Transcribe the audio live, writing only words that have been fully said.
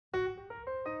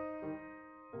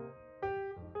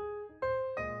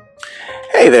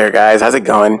Hey there guys, how's it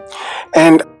going?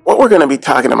 And what we're going to be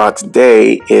talking about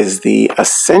today is the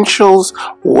Essentials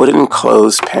wooden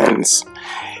clothespins.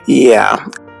 Yeah,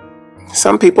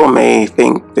 some people may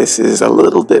think this is a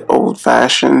little bit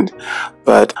old-fashioned,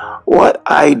 but what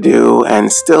I do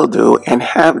and still do and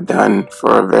have done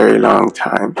for a very long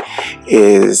time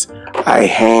is I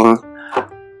hang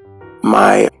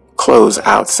my clothes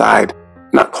outside.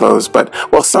 Not clothes, but,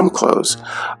 well, some clothes,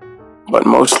 but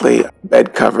mostly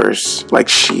bed covers, like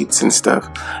sheets and stuff,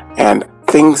 and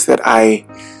things that I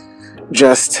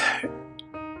just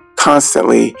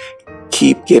constantly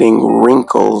keep getting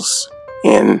wrinkles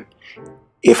in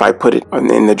if I put it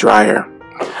in the dryer.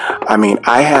 I mean,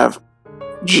 I have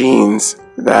jeans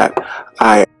that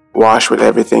I wash with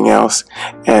everything else,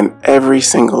 and every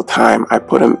single time I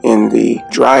put them in the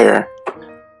dryer,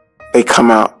 they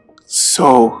come out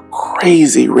so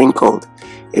crazy wrinkled.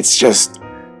 It's just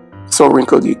so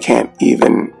wrinkled you can't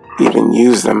even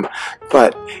use them.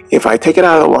 But if I take it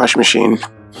out of the wash machine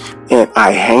and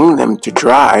I hang them to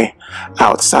dry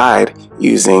outside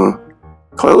using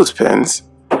clothespins,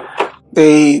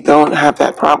 they don't have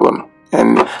that problem,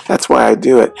 and that's why I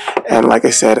do it. And like I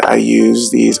said, I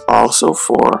use these also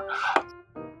for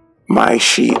my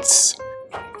sheets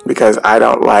because I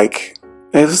don't like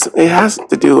it has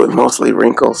to do with mostly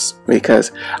wrinkles,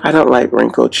 because I don't like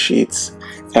wrinkled sheets.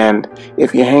 And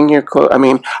if you hang your clothes, I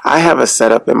mean, I have a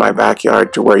setup in my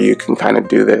backyard to where you can kind of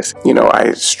do this. You know,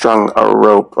 I strung a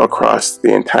rope across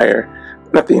the entire,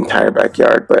 not the entire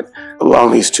backyard, but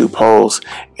along these two poles.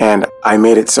 And I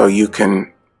made it so you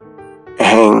can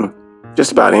hang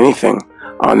just about anything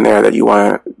on there that you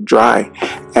want to dry.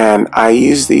 And I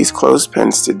use these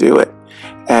clothespins to do it.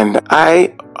 And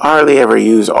I hardly ever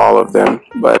use all of them,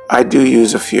 but I do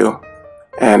use a few.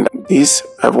 And these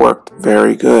have worked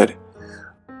very good.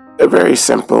 They're very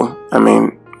simple. I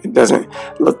mean, it doesn't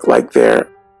look like they're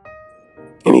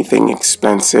anything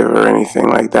expensive or anything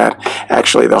like that.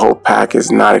 Actually, the whole pack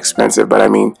is not expensive, but I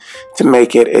mean, to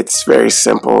make it, it's very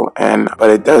simple, but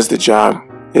it does the job.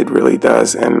 It really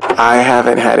does. And I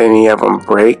haven't had any of them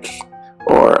break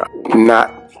or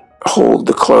not hold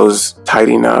the clothes tight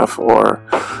enough or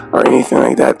anything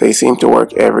like that. They seem to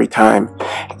work every time.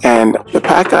 And the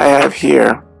pack I have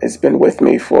here has been with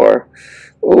me for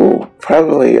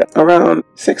probably around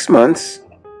 6 months.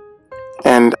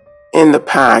 And in the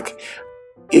pack,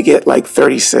 you get like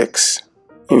 36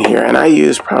 in here. And I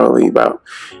use probably about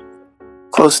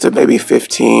close to maybe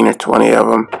 15 or 20 of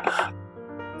them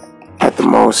at the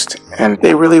most. And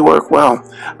they really work well.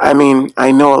 I mean,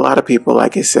 I know a lot of people,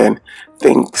 like I said,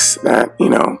 thinks that, you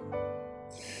know,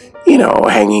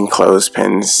 hanging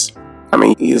clothespins, I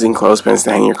mean, using clothespins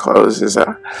to hang your clothes is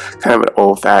a kind of an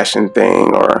old-fashioned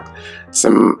thing or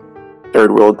some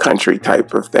third world country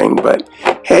type of thing. But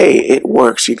hey, it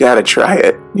works. You got to try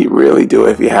it. You really do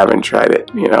if you haven't tried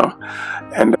it, you know.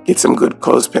 And get some good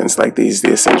clothespins like these.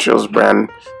 The Essentials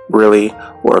brand really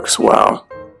works well,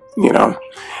 you know.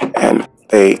 And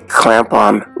they clamp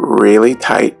on really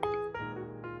tight.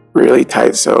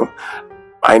 So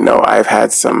I know I've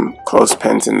had some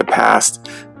clothespins in the past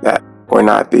that were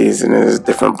not these, and it is a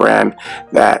different brand,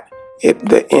 that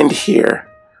the end here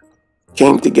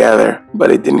came together,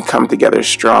 but it didn't come together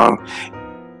strong.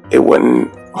 It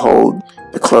wouldn't hold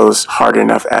the clothes hard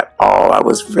enough at all. I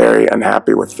was very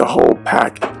unhappy with the whole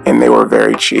pack, and they were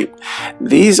very cheap.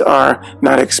 These are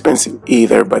not expensive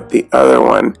either, but the other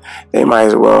one, they might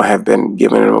as well have been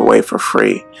giving them away for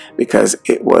free, because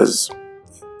it was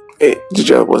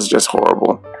just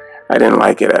horrible. I didn't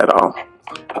like it at all.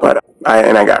 But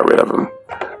I got rid of them.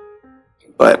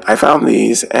 But I found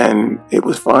these and it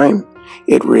was fine.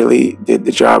 It really did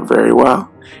the job very well.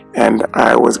 And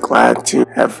I was glad to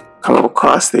have come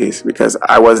across these, because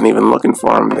I wasn't even looking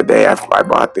for them the day I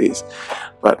bought these.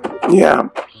 But yeah,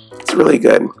 it's really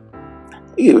good.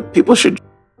 People should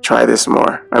try this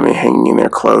more. I mean, hanging their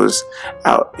clothes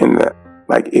out in the,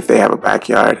 like if they have a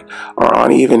backyard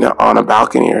or even on a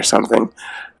balcony or something.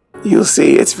 You'll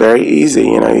see it's very easy.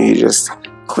 You know, you just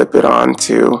clip it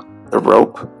onto the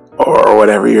rope or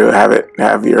whatever you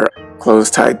have your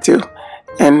clothes tied to,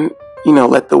 and you know,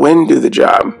 let the wind do the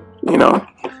job. You know,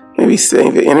 maybe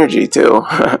save the energy too.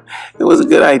 It was a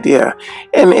good idea,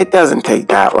 and it doesn't take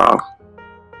that long.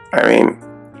 I mean,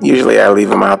 usually I leave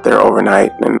them out there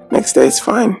overnight, and next day it's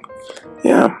fine.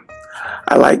 Yeah,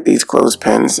 I like these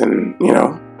clothespins, and you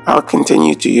know, I'll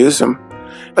continue to use them.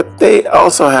 But they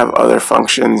also have other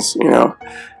functions, you know.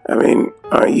 I mean,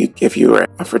 if you are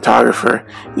a photographer,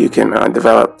 you can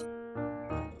develop,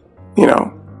 you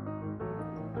know,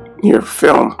 your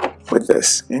film with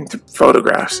this into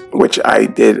photographs, which I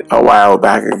did a while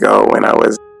back ago when I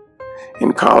was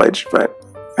in college, but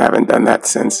I haven't done that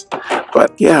since.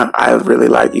 But yeah, I really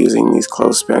like using these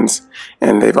clothespins,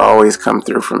 and they've always come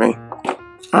through for me.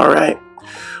 All right,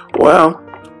 well,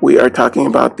 we are talking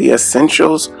about the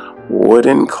Essentials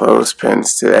wooden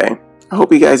clothespins today. I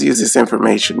hope you guys use this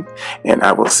information, and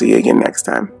I will see you again next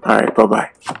time. All right,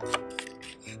 bye-bye.